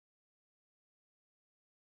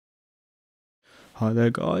Hi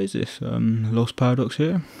there guys, it's Lost Paradox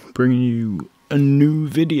here, bringing you a new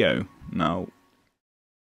video. Now,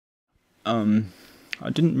 I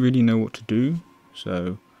didn't really know what to do,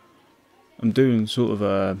 so I'm doing sort of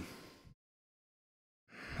I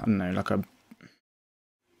don't know, like a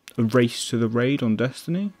race to the raid on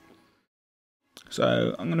Destiny.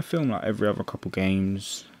 So I'm gonna film like every other couple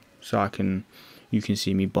games, so you can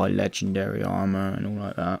see me buy legendary armor and all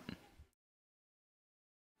like that.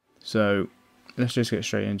 So let's just get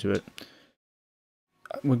straight into it.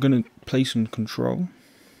 We're gonna play some Control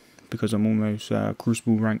because I'm almost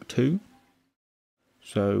Crucible rank 2.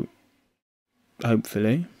 So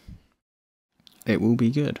hopefully it will be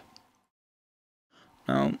good.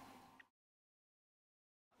 Now,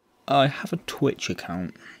 I have a Twitch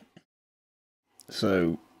account,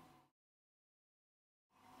 so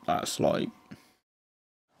that's like,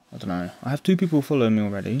 I don't know, I have 2 people following me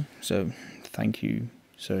already, so thank you,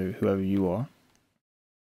 so whoever you are.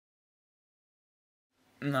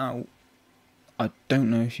 Now, I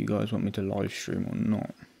don't know if you guys want me to live stream or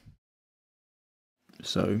not,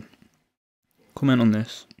 so comment on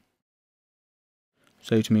this,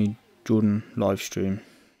 say to me, Jordan, live stream.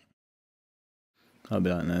 I'll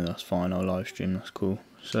be like, no, that's fine, I'll live stream, that's cool.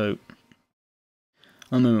 So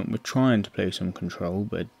at the moment we're trying to play some Control,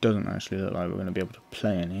 but it doesn't actually look like we're going to be able to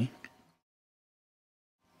play any.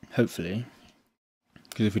 Hopefully,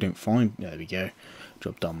 because if we don't find, there we go,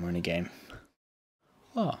 job done, we're in a game.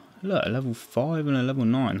 Ah, look, a level 5 and a level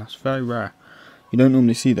 9, that's very rare. You don't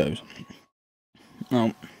normally see those.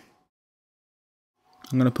 Now,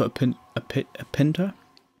 I'm going to put a pinter.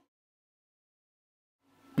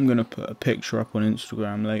 I'm going to put a picture up on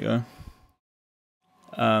Instagram later.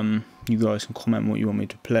 You guys can comment what you want me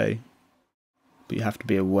to play, but you have to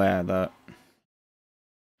be aware that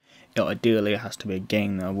ideally it has to be a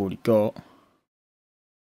game that I've already got,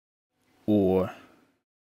 or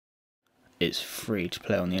it's free to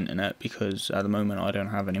play on the internet, because at the moment I don't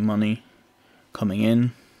have any money coming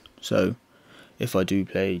in. So if I do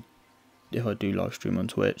live stream on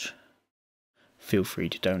Twitch, feel free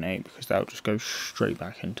to donate, because that'll just go straight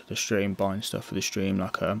back into the stream, buying stuff for the stream,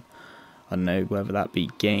 like I don't know, whether that be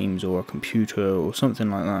games or a computer or something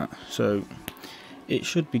like that. So it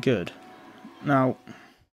should be good. Now,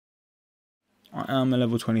 I am a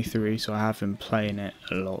level 23, so I have been playing it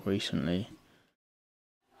a lot recently,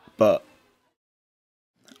 but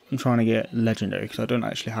I'm trying to get legendary, because I don't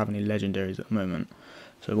actually have any legendaries at the moment.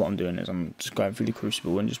 So what I'm doing is I'm just going through the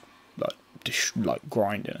Crucible and just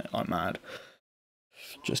grinding it like mad,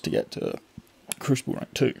 just to get to Crucible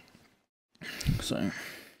rank 2. So,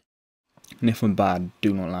 and if I'm bad,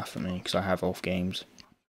 do not laugh at me, because I have off games,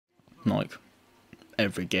 like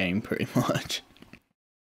every game pretty much.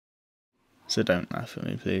 So don't laugh at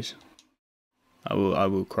me, please. I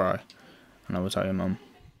will cry, and I will tell your mum.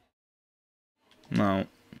 Now,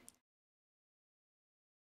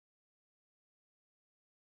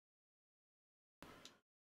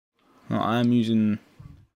 I am using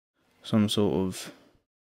some sort of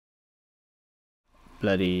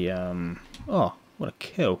bloody oh, what a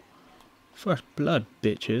kill! First blood,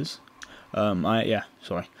 bitches. I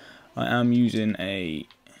am using a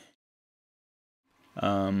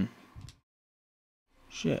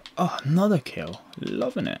shit. Oh, another kill.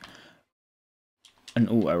 Loving it. An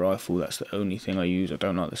auto rifle. That's the only thing I use. I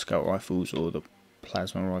don't like the scout rifles or the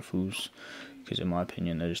plasma rifles, because in my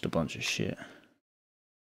opinion they're just a bunch of shit.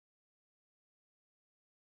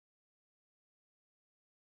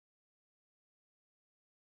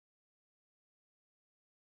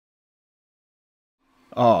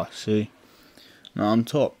 Ah, see. No, I'm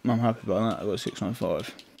top. I'm happy about that. I got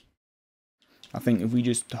 695. I think if we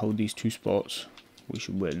just hold these 2 spots, we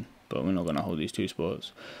should win. But we're not going to hold these 2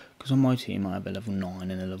 spots, because on my team I have a level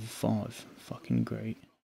 9 and a level 5. Fucking great.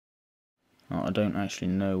 Now, I don't actually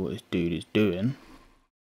know what this dude is doing.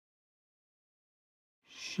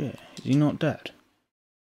 Shit, is he not dead?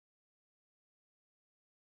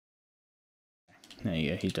 There you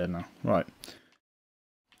go, he's dead now. Right.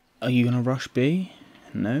 Are you going to rush B?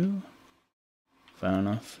 No? Fair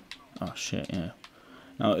enough. Oh shit, yeah.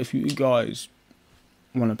 Now, if you guys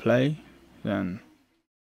want to play, then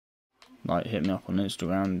like hit me up on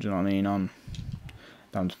Instagram, do you know what I mean? I'm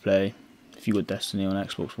down to play. If you got Destiny on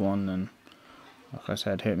Xbox One, then like I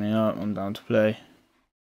said, hit me up, I'm down to play.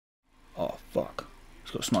 Oh fuck,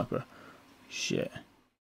 he's got a sniper. Shit.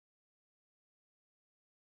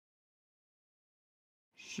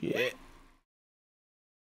 Shit.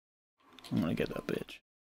 I'm gonna get that bitch.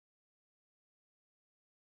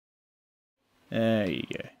 There you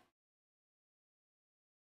go.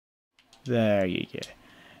 There you go.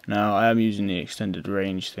 Now, I am using the extended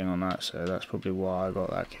range thing on that, so that's probably why I got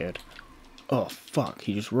that kid. Oh, fuck,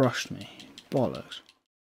 he just rushed me. Bollocks.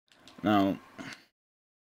 Now, I'm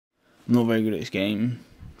not very good at this game,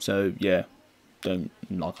 so yeah,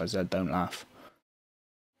 like I said, don't laugh.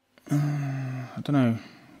 I don't know,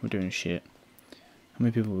 we're doing shit. How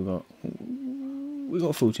many people we got? We got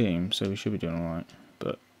a full team, so we should be doing alright,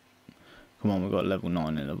 but come on, we've got level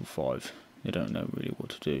 9 and level 5. They don't know really what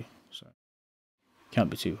to do, so can't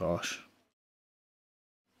be too harsh.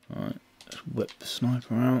 Alright, let's whip the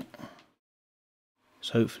sniper out. Let's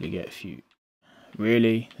hopefully get a few.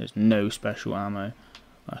 Really? There's no special ammo?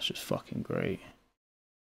 That's just fucking great.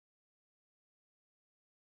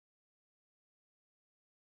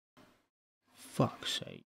 Fuck's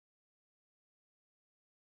sake.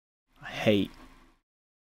 I hate.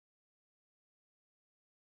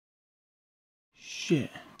 Shit.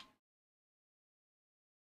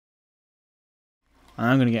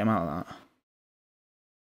 I'm gonna get him out of that.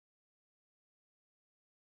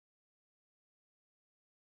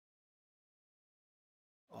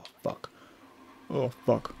 Oh fuck. Oh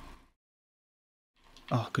fuck.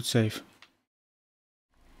 Oh, good save.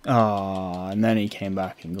 Ah, and then he came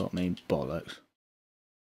back and got me. Bollocks.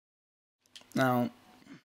 Now,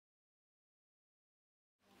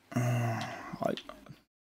 I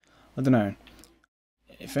don't know.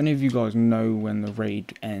 If any of you guys know when the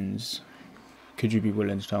raid ends, could you be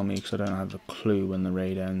willing to tell me? Because I don't have a clue when the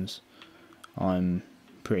raid ends. I'm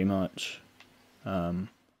pretty much,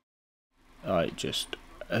 just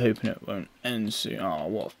hoping it won't end soon. Oh,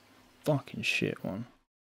 what a fucking shit one.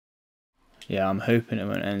 Yeah, I'm hoping it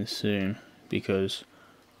won't end soon because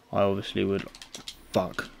I obviously would.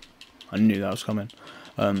 Fuck. I knew that was coming.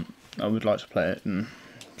 I would like to play it and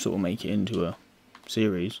sort of make it into a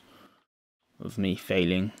series of me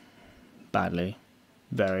failing badly,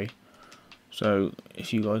 very. So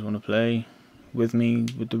if you guys want to play with me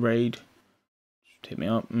with the raid, just hit me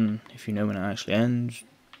up, and if you know when it actually ends,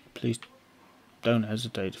 please don't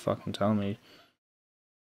hesitate to fucking tell me.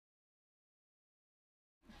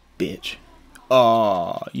 Bitch.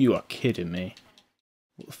 Oh, you are kidding me.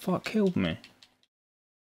 What the fuck killed me?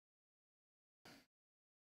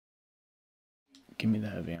 Give me the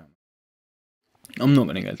heavy ammo. I'm not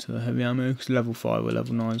going to get to the heavy ammo because level 5 or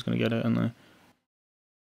level 9 is going to get it, aren't they?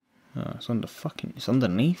 Oh, it's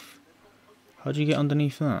underneath? How'd you get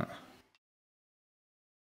underneath that?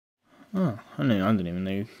 Oh, I didn't even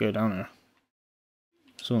know you could go down there.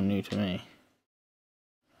 It's all new to me.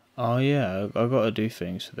 Oh yeah, I gotta do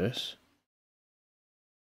things for this.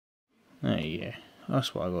 There you go.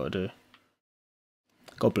 That's what I gotta do.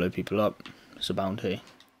 Gotta blow people up. It's a bounty.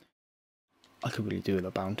 I could really do with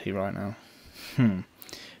a bounty right now.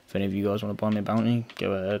 If any of you guys want to buy me a bounty,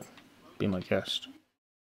 go ahead. Be my guest.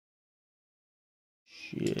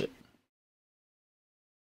 Shit.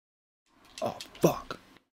 Oh, fuck.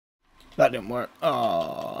 That didn't work.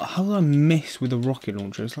 Oh, how did I miss with a rocket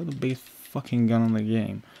launcher? It's like the biggest fucking gun on the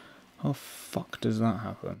game. How the fuck does that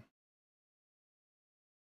happen?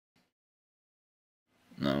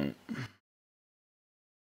 No.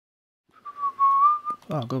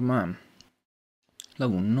 Oh, good man.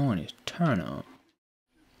 Level 9 is turn up.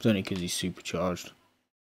 It's only because he's supercharged.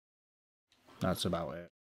 That's about it.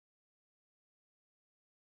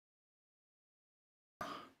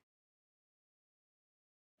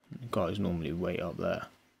 The guys normally wait up there.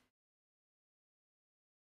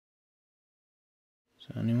 Is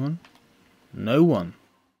there anyone? No one.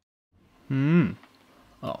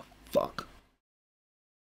 Oh, fuck.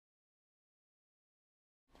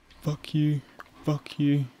 Fuck you. Fuck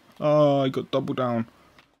you. Oh, he got double down.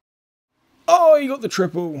 Oh, he got the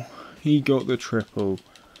triple. He got the triple.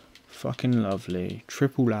 Fucking lovely.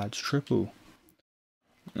 Triple, lads, triple.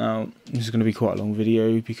 Now, this is going to be quite a long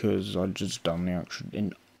video because I just done the actual.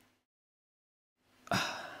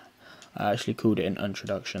 I actually called it an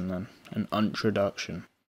introduction then. An introduction.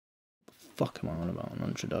 What the fuck am I on about? An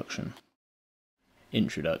introduction.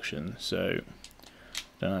 Introduction. So, I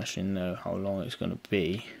don't actually know how long it's going to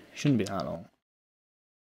be. It shouldn't be that long.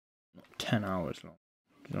 Not 10 hours long.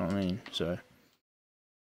 Do you know what I mean? So.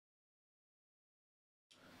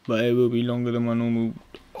 But it will be longer than my normal.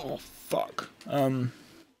 Oh, fuck.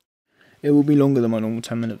 It will be longer than my normal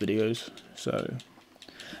 10-minute videos. So.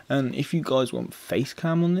 And if you guys want face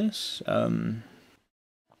cam on this,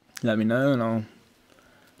 let me know and I'll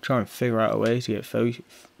try and figure out a way to get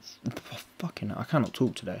fucking I cannot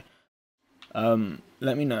talk today.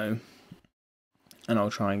 Let me know and I'll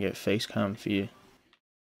try and get face cam for you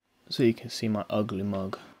so you can see my ugly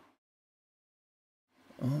mug.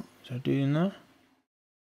 Oh, is I doing that?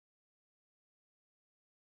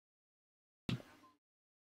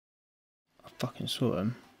 fucking sort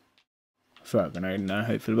him. I throw a grenade in there,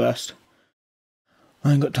 hope for the best.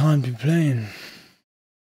 I ain't got time to be playing.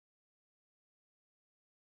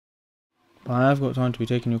 But I have got time to be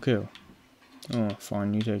taking your kill. Oh,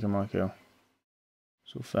 fine, you taking my kill.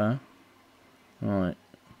 It's all fair. Right.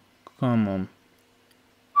 Come on.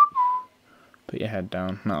 Put your head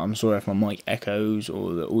down. No, I'm sorry if my mic echoes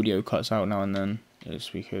or the audio cuts out now and then.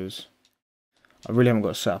 It's because I really haven't got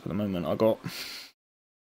a setup at the moment. I got...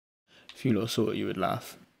 If you lot saw it, you would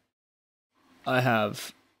laugh. I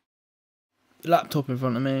have the laptop in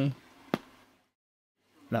front of me.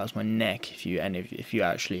 That was my neck. If you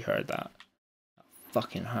actually heard that,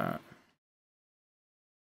 fucking hurt.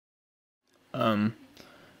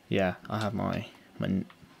 Yeah, I have my. I was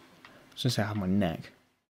gonna say I have my neck.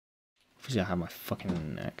 Obviously, I have my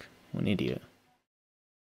fucking neck. I'm an idiot.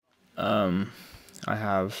 I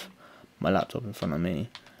have my laptop in front of me,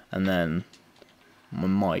 and then my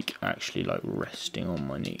mic actually like resting on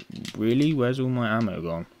my knee. Really? Where's all my ammo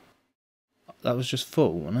gone? That was just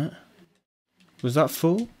full, wasn't it? Was that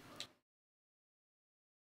full?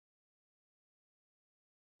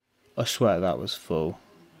 I swear that was full.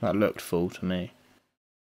 That looked full to me.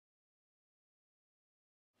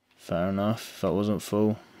 Fair enough. If that wasn't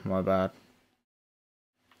full, my bad.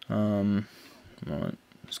 Right,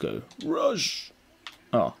 let's go. Rush!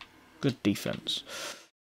 Oh, good defense.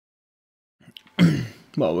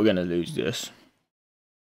 Well, we're gonna lose this.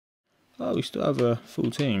 Oh, we still have a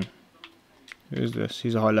full team. Who is this?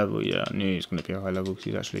 He's a high level. Yeah, I knew he was going to be a high level because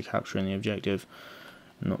he's actually capturing the objective,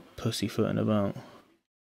 not pussyfooting about.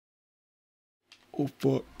 Oh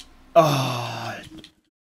fuck! Ah,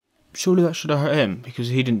 surely that should have hurt him because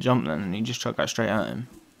he didn't jump then and he just chucked that straight at him.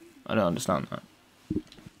 I don't understand that.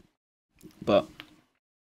 But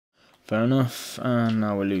fair enough. And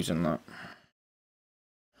now we're losing that.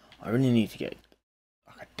 I really need to get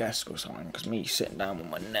like a desk or something because me sitting down with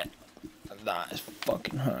my neck. That is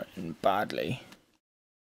fucking hurting badly.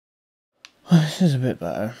 This is a bit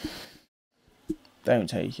better. Don't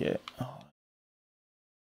take it. Oh.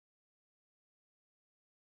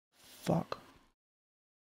 Fuck.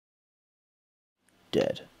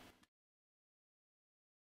 Dead.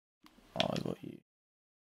 Oh, I got you.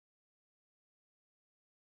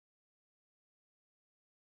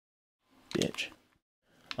 Bitch.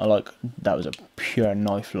 I like, that was a pure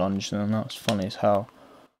knife lunge then, that was funny as hell.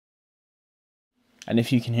 And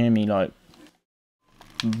if you can hear me like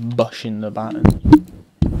bushing the button.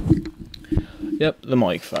 Yep, the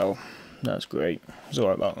mic fell. That's great.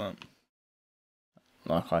 Sorry about that.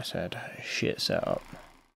 Like I said, shit setup.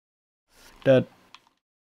 Dead.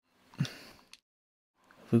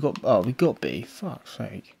 We got B. Fuck's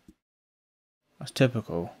sake. That's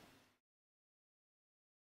typical.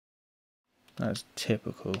 That's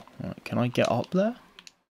typical. Right, can I get up there?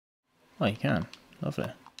 Oh, you can.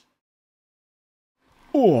 Lovely.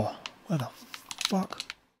 Oh, where the fuck?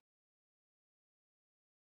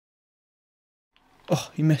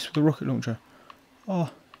 Oh, he missed with the rocket launcher. Oh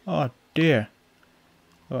dear.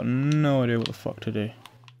 I got no idea what the fuck to do.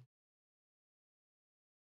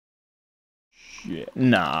 Shit.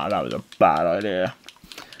 Nah, that was a bad idea.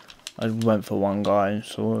 I went for one guy and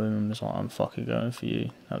saw him and was like, I'm fucking going for you.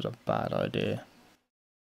 That was a bad idea.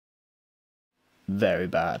 Very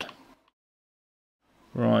bad.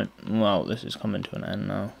 Right, well, this is coming to an end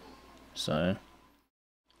now. So,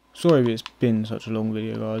 sorry if it's been such a long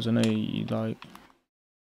video, guys. I know you like...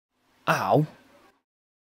 Ow!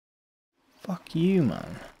 Fuck you,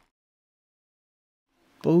 man.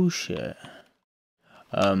 Bullshit.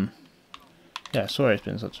 Yeah, sorry it's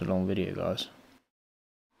been such a long video, guys.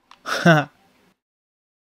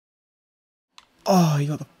 Oh, you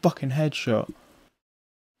got the fucking headshot.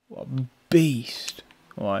 What a beast.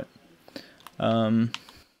 Right.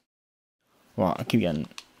 Right, I keep getting...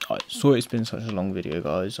 Right, sorry it's been such a long video,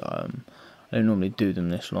 guys. I don't normally do them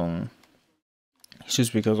this long. It's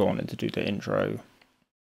just because I wanted to do the intro.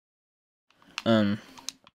 Pretty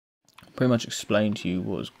much explain to you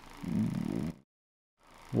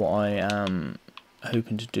what I am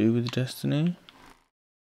hoping to do with Destiny.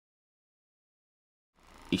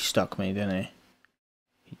 He stuck me, didn't he?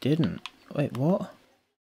 He didn't. Wait, what?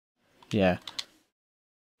 Yeah.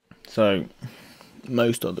 So,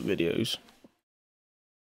 most of the videos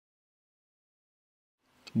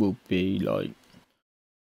will be like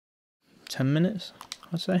 10 minutes,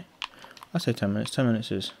 I'd say. I'd say 10 minutes. 10 minutes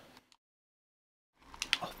is...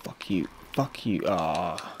 Oh, fuck you. Fuck you.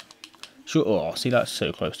 Ah. Sure. Oh, see, that's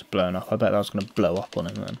so close to blowing up. I bet that was going to blow up on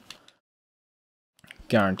him then.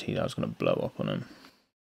 Guaranteed that was going to blow up on him.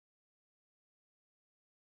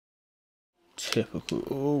 Typical.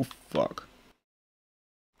 Oh, fuck.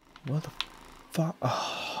 Where the fuck.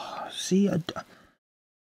 Oh, see,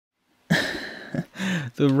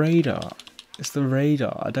 the radar. It's the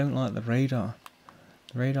radar. I don't like the radar.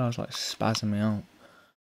 The radar's like spazzing me out.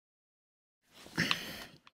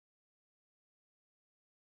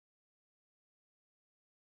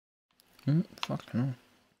 Fucking hell.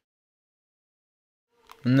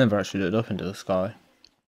 I never actually looked up into the sky.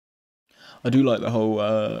 I do like the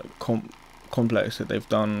whole complex that they've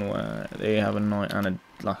done where they have a night and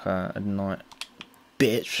a night.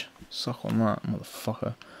 Bitch, suck on that,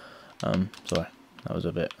 motherfucker. Sorry, that was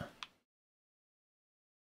a bit.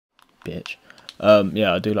 Bitch.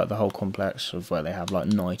 Yeah, I do like the whole complex of where they have like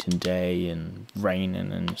night and day and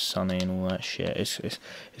raining and sunny and all that shit.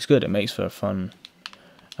 It's good. It makes for a fun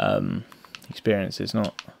experience. It's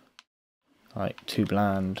not like too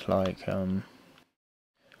bland like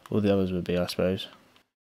all the others would be, I suppose.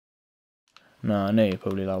 No, I know you're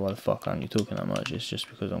probably like, why the fuck aren't you talking that much? It's just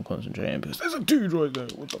because I'm concentrating because there's a dude right there.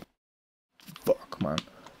 What the fuck, man?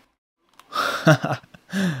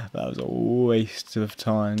 That was a waste of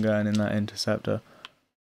time going in that interceptor.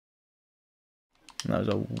 That was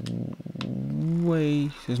a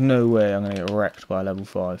waste. There's no way I'm going to get wrecked by a level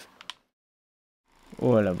 5.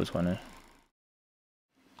 Or a level 20.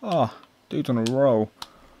 Oh, dude's on a roll.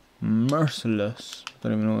 Merciless.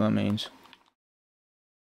 Don't even know what that means.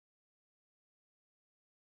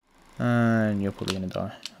 And you're probably going to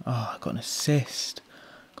die. Oh, I got an assist.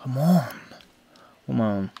 Come on. What am I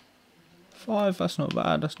on? 5, that's not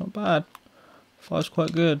bad, that's not bad. 5's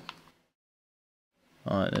quite good.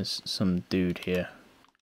 Alright, there's some dude here.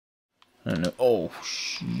 I don't know. Oh,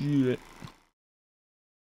 shit.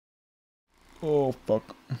 Oh,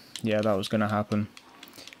 fuck. Yeah, that was going to happen.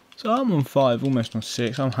 So I'm on 5, almost on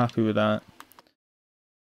 6. I'm happy with that.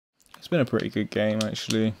 It's been a pretty good game,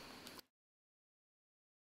 actually.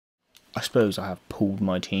 I suppose I have pulled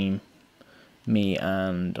my team. Me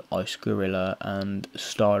and Ice Gorilla and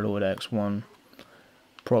Star-Lord X1.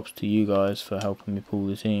 Props to you guys for helping me pull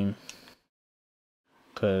the team.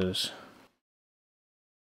 Because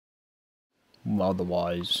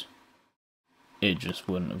otherwise it just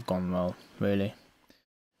wouldn't have gone well, really.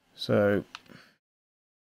 So,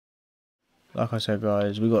 like I said,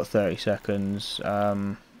 guys, we got 30 seconds.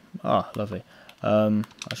 Lovely. I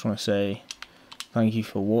just want to say thank you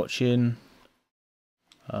for watching.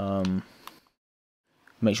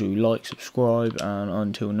 Make sure you like, subscribe, and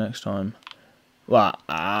until next time. Well,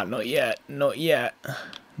 not yet, not yet,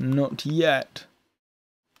 not yet.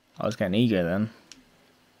 I was getting eager then.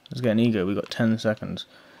 I was getting eager. We got 10 seconds.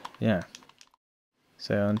 Yeah.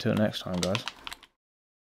 So until next time, guys.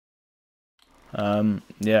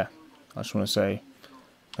 Yeah. I just want to say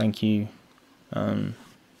thank you.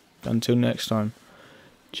 Until next time.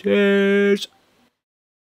 Cheers.